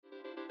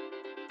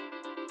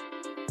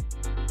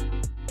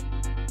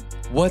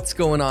What's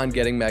going on,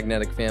 Getting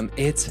Magnetic fam?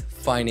 It's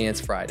Finance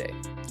Friday.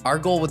 Our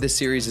goal with this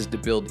series is to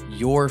build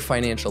your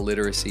financial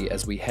literacy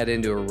as we head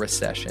into a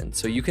recession,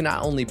 so you can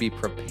not only be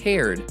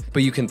prepared,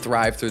 but you can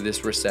thrive through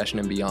this recession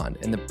and beyond.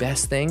 And the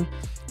best thing,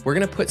 we're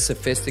going to put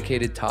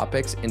sophisticated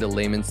topics into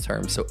layman's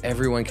terms so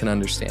everyone can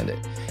understand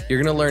it.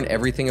 You're going to learn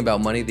everything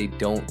about money they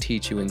don't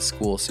teach you in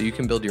school, so you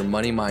can build your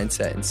money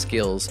mindset and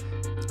skills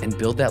and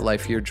build that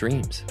life of your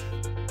dreams.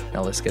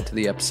 Now let's get to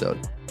the episode.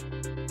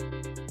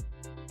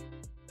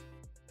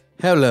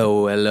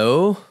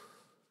 Hello.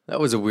 That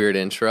was a weird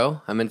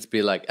intro. I meant to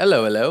be like,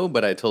 hello,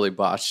 but I totally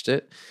botched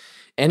it.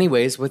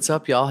 Anyways, what's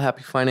up, y'all?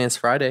 Happy Finance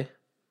Friday.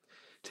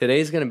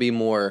 Today's going to be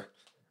more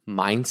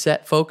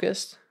mindset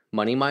focused,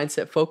 money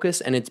mindset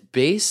focused, and it's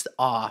based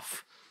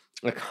off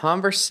a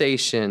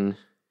conversation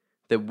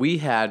that we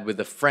had with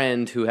a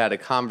friend who had a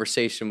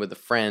conversation with a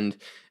friend.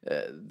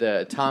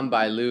 The Tom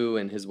Bailu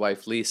and his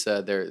wife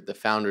Lisa, they're the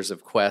founders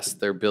of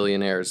Quest. They're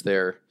billionaires.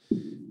 They're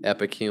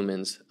epic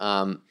humans.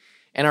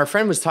 And our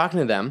friend was talking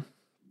to them,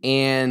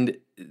 and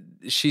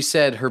she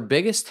said her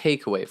biggest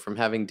takeaway from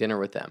having dinner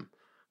with them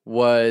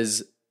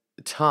was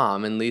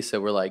Tom and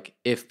Lisa were like,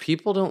 if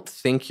people don't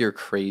think you're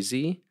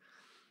crazy,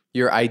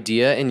 your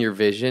idea and your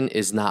vision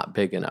is not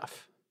big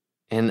enough.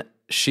 And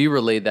she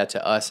relayed that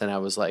to us, and I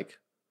was like,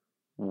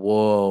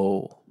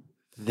 whoa,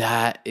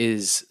 that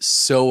is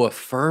so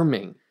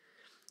affirming.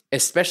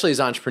 Especially as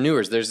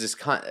entrepreneurs, there's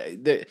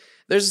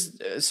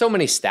so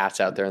many stats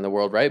out there in the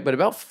world, right? But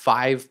about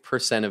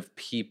 5% of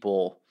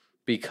people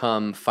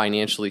become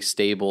financially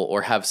stable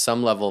or have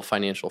some level of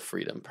financial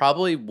freedom.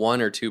 Probably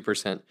 1 or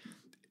 2%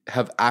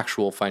 have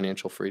actual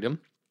financial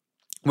freedom,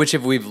 which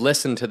if we've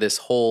listened to this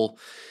whole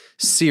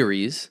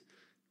series,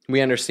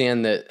 we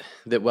understand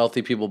that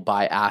wealthy people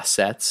buy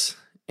assets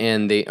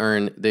and they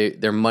earn,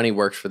 their money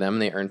works for them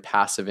and they earn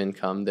passive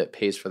income that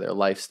pays for their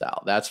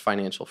lifestyle. That's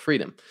financial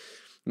freedom.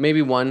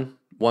 Maybe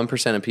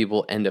 1% of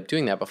people end up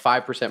doing that, but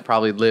 5%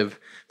 probably live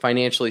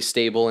financially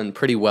stable and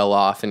pretty well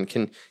off and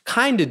can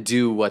kind of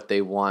do what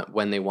they want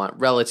when they want,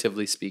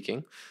 relatively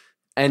speaking.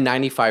 And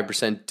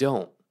 95%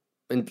 don't.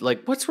 And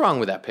like, what's wrong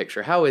with that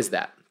picture? How is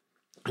that?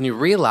 And you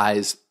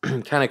realize,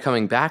 kind of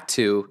coming back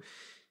to,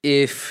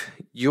 if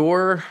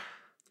you're,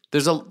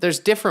 there's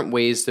different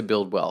ways to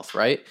build wealth,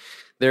 right?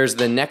 There's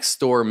the Next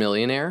Door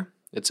Millionaire.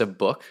 It's a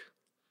book.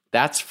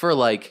 That's for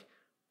like,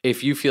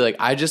 if you feel like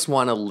I just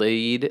want to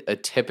lead a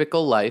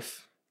typical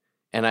life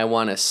and I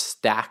want to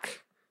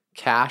stack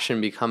cash and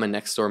become a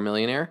next door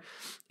millionaire,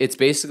 it's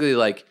basically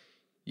like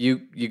you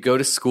go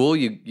to school,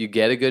 you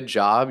get a good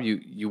job,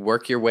 you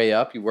work your way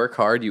up, you work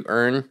hard, you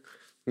earn,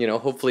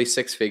 hopefully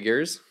 6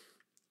 figures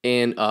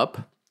and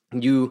up.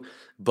 You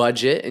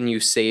budget and you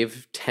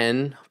save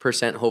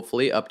 10%,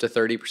 hopefully up to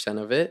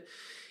 30% of it,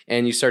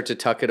 and you start to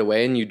tuck it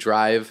away and you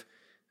drive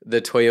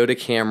the Toyota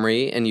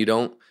Camry and you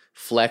don't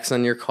flex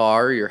on your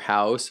car or your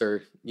house,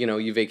 or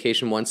you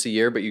vacation once a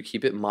year, but you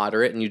keep it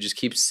moderate and you just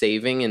keep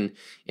saving and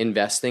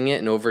investing it,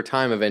 and over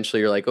time eventually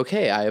you're like,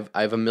 okay, I have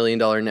 $1 million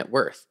net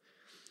worth.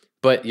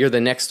 But you're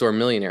the next door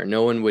millionaire.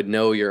 No one would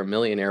know you're a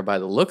millionaire by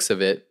the looks of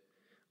it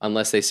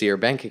unless they see your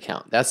bank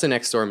account. That's the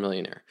next door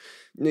millionaire.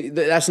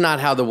 That's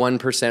not how the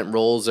 1%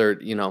 rolls, or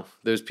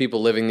those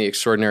people living the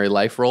extraordinary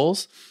life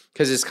rolls,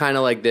 because it's kind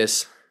of like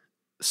this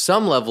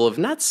some level of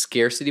not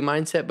scarcity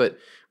mindset, but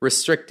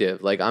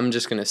restrictive. Like, I'm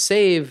just going to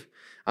save,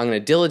 I'm going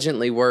to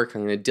diligently work,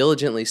 I'm going to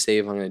diligently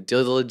save, I'm going to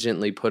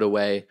diligently put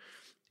away,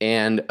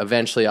 and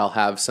eventually I'll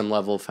have some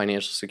level of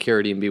financial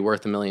security and be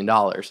worth $1 million.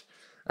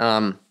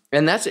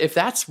 And if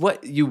that's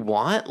what you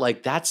want,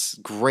 like, that's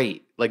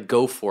great. Like,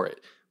 go for it.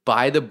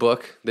 Buy the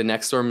book, The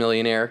Next Door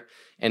Millionaire,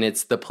 and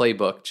it's the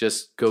playbook.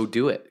 Just go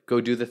do it.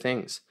 Go do the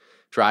things.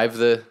 Drive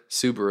the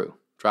Subaru.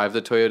 Drive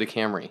the Toyota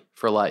Camry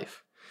for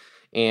life.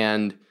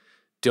 And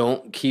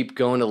don't keep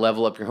going to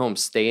level up your home.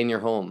 Stay in your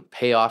home.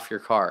 Pay off your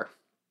car.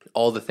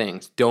 All the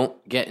things.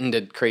 Don't get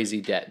into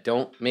crazy debt.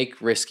 Don't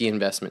make risky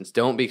investments.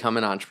 Don't become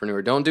an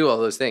entrepreneur. Don't do all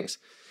those things.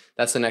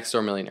 That's the next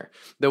door millionaire.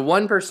 The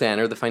 1%,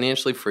 or the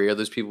financially free, are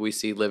those people we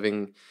see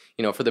living,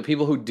 for the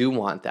people who do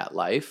want that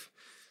life.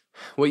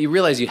 What you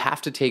realize, you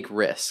have to take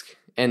risk.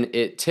 And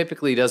it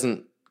typically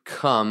doesn't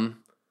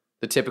come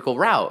the typical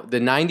route. The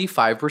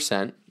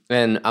 95%,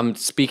 and I'm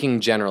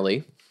speaking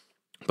generally,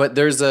 but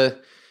there's a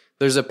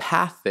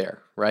path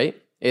there, right?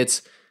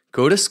 It's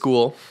go to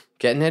school,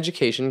 get an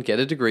education, get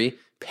a degree,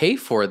 pay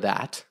for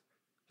that,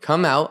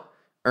 come out,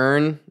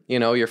 earn,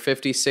 your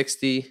 50,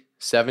 60,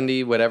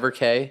 70, whatever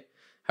K,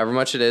 however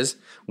much it is,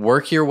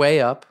 work your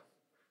way up,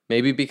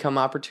 maybe become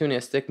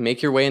opportunistic,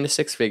 make your way into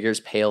 6 figures,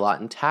 pay a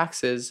lot in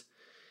taxes,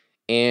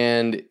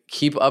 and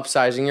keep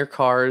upsizing your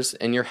cars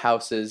and your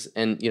houses,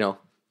 and,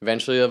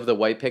 eventually have the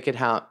white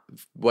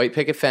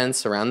picket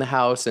fence around the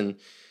house, and,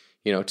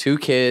 2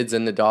 kids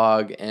and the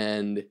dog,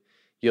 and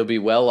you'll be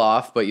well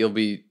off, but you'll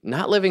be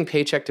not living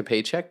paycheck to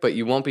paycheck, but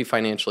you won't be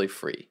financially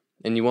free,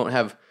 and you won't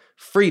have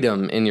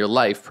freedom in your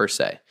life per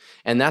se.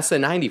 And that's the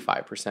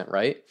 95%,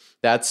 right?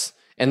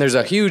 And there's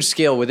a huge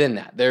scale within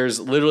that. There's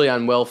literally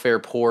on welfare,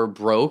 poor,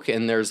 broke,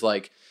 and there's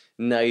like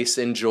nice,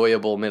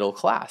 enjoyable middle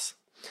class.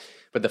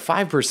 But the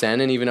 5%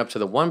 and even up to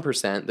the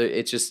 1%,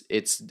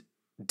 it's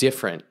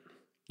different.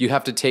 You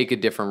have to take a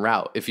different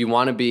route. If you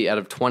want to be out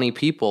of 20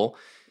 people,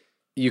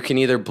 you can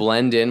either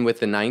blend in with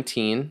the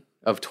 19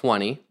 of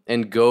 20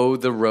 and go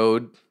the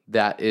road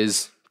that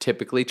is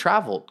typically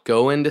traveled.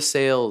 Go into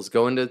sales,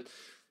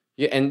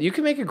 and you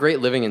can make a great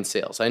living in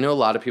sales. I know a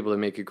lot of people that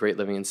make a great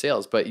living in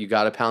sales, but you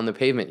got to pound the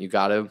pavement. You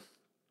got to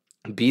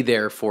be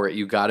there for it.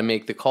 You got to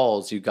make the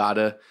calls. You got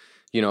to,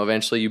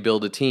 eventually you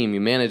build a team, you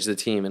manage the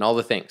team and all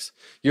the things.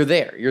 You're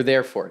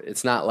there for it.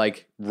 It's not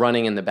like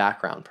running in the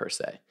background per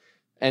se.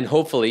 And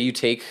hopefully you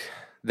take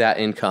that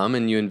income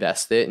and you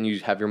invest it and you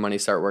have your money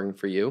start working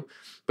for you.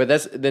 But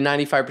that's the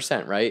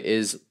 95%, right?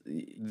 Is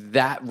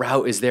that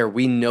route is there.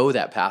 We know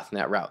that path and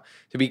that route.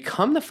 To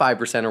become the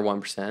 5% or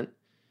 1%,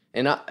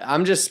 and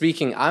I'm just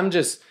speaking,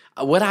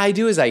 what I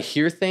do is I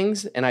hear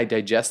things and I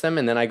digest them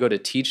and then I go to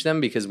teach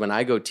them, because when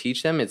I go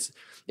teach them,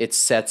 it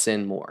sets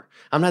in more.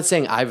 I'm not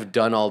saying I've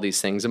done all these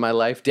things in my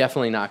life,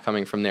 definitely not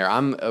coming from there.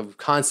 I'm a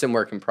constant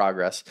work in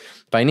progress,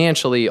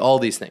 financially, all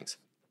these things.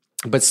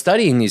 But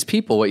studying these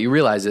people, what you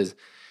realize is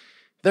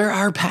there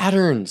are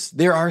patterns,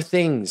 there are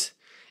things,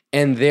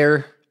 and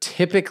they're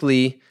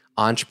typically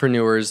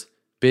entrepreneurs,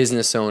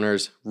 business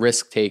owners,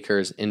 risk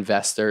takers,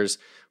 investors,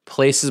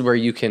 places where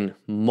you can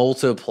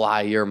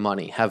multiply your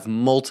money, have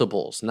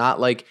multiples, not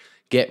like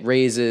get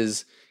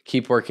raises,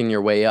 keep working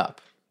your way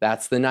up.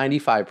 That's the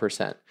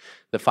 95%.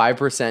 The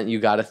 5%, you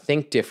got to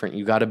think different.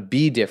 You got to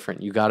be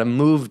different. You got to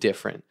move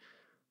different.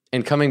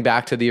 And coming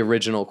back to the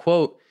original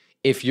quote,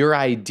 if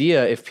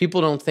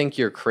people don't think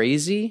you're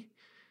crazy,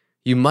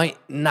 you might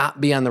not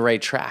be on the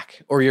right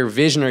track, or your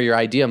vision or your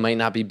idea might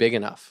not be big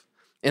enough.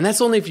 And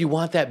that's only if you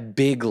want that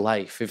big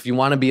life, if you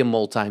want to be a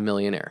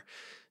multimillionaire.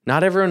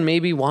 Not everyone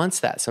maybe wants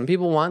that. Some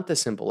people want the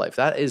simple life.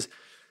 That is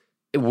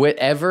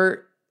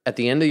whatever at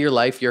the end of your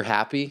life you're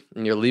happy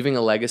and you're leaving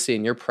a legacy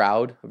and you're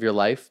proud of your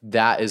life,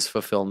 that is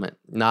fulfillment.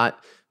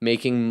 Not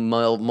making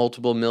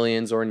multiple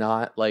millions or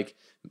not. Like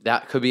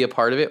that could be a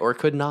part of it or it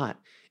could not.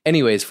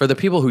 Anyways, for the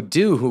people who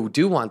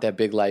do want that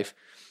big life,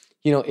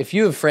 if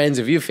you have friends,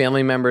 if you have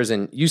family members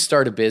and you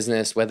start a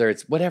business, whether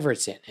it's whatever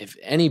it's in, if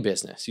any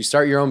business, you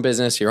start your own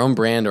business, your own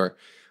brand or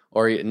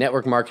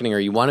network marketing, or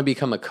you want to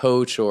become a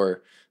coach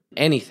or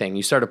anything,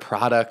 you start a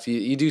product,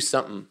 you do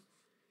something.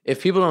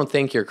 If people don't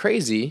think you're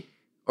crazy,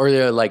 or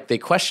they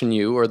question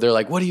you, or they're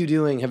like, what are you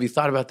doing? Have you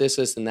thought about this,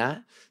 and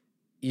that?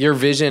 Your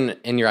vision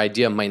and your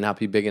idea might not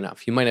be big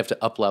enough. You might have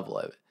to up level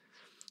it.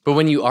 But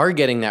when you are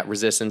getting that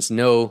resistance,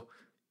 know,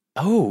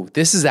 oh,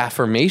 this is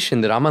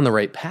affirmation that I'm on the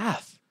right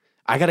path.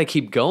 I got to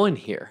keep going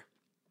here.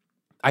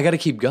 I got to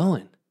keep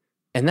going.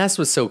 And that's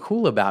what's so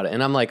cool about it.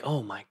 And I'm like,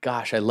 oh my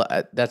gosh, I love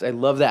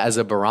that as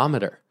a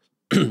barometer.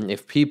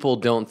 If people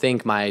don't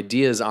think my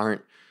ideas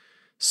aren't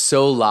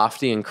so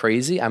lofty and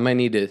crazy, I might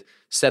need to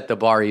set the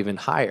bar even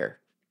higher.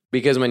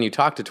 Because when you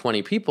talk to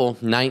 20 people,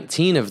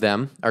 19 of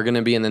them are going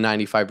to be in the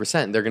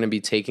 95%. They're going to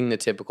be taking the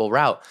typical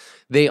route.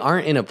 They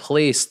aren't in a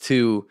place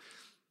to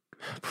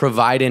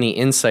provide any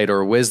insight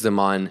or wisdom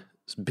on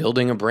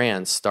building a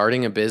brand,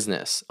 starting a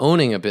business,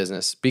 owning a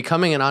business,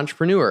 becoming an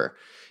entrepreneur,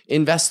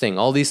 investing,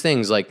 all these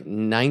things. Like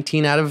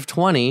 19 out of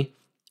 20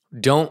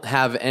 don't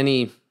have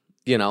any,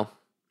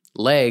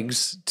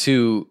 legs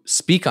to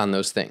speak on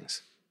those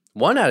things.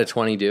 1 out of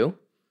 20 do.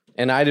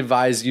 And I'd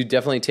advise you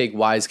definitely take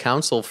wise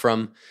counsel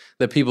from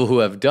the people who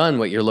have done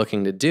what you're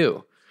looking to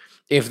do.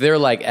 If they're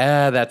like,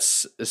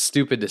 that's a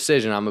stupid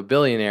decision. I'm a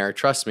billionaire.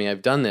 Trust me,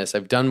 I've done this.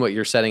 I've done what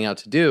you're setting out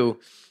to do.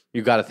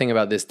 You've got to think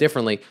about this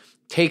differently.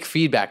 Take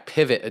feedback,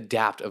 pivot,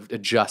 adapt,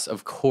 adjust,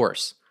 of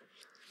course.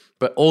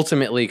 But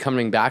ultimately,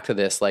 coming back to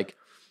this, like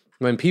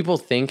when people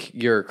think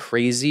you're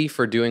crazy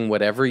for doing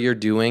whatever you're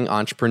doing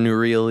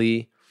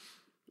entrepreneurially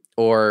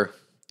or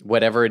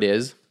whatever it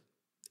is,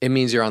 it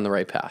means you're on the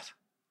right path.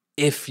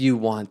 If you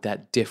want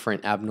that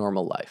different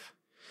abnormal life.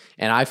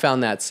 And I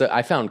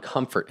found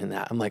comfort in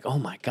that. I'm like, oh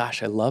my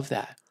gosh, I love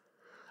that.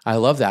 I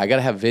love that. I got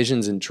to have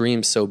visions and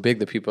dreams so big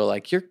that people are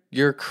like,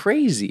 you're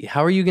crazy.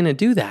 How are you going to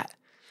do that?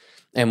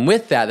 And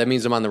with that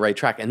means I'm on the right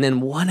track. And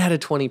then 1 out of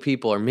 20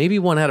 people, or maybe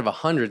 1 out of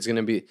 100 is going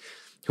to be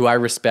who I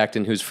respect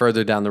and who's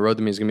further down the road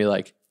than me is going to be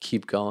like,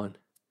 keep going,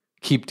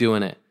 keep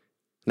doing it.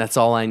 And that's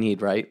all I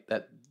need, right?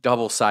 That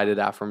double-sided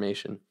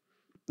affirmation.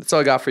 That's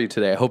all I got for you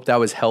today. I hope that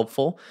was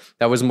helpful.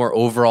 That was more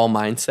overall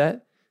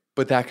mindset,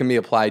 but that can be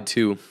applied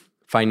to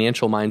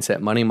financial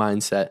mindset, money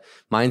mindset,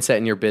 mindset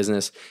in your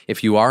business.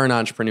 If you are an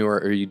entrepreneur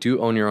or you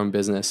do own your own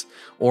business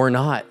or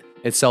not,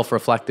 it's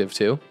self-reflective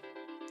too.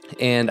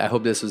 And I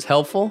hope this was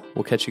helpful.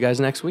 We'll catch you guys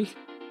next week.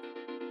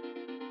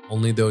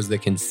 Only those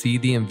that can see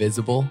the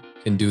invisible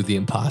can do the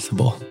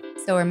impossible.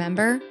 So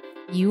remember,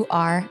 you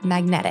are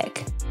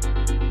magnetic.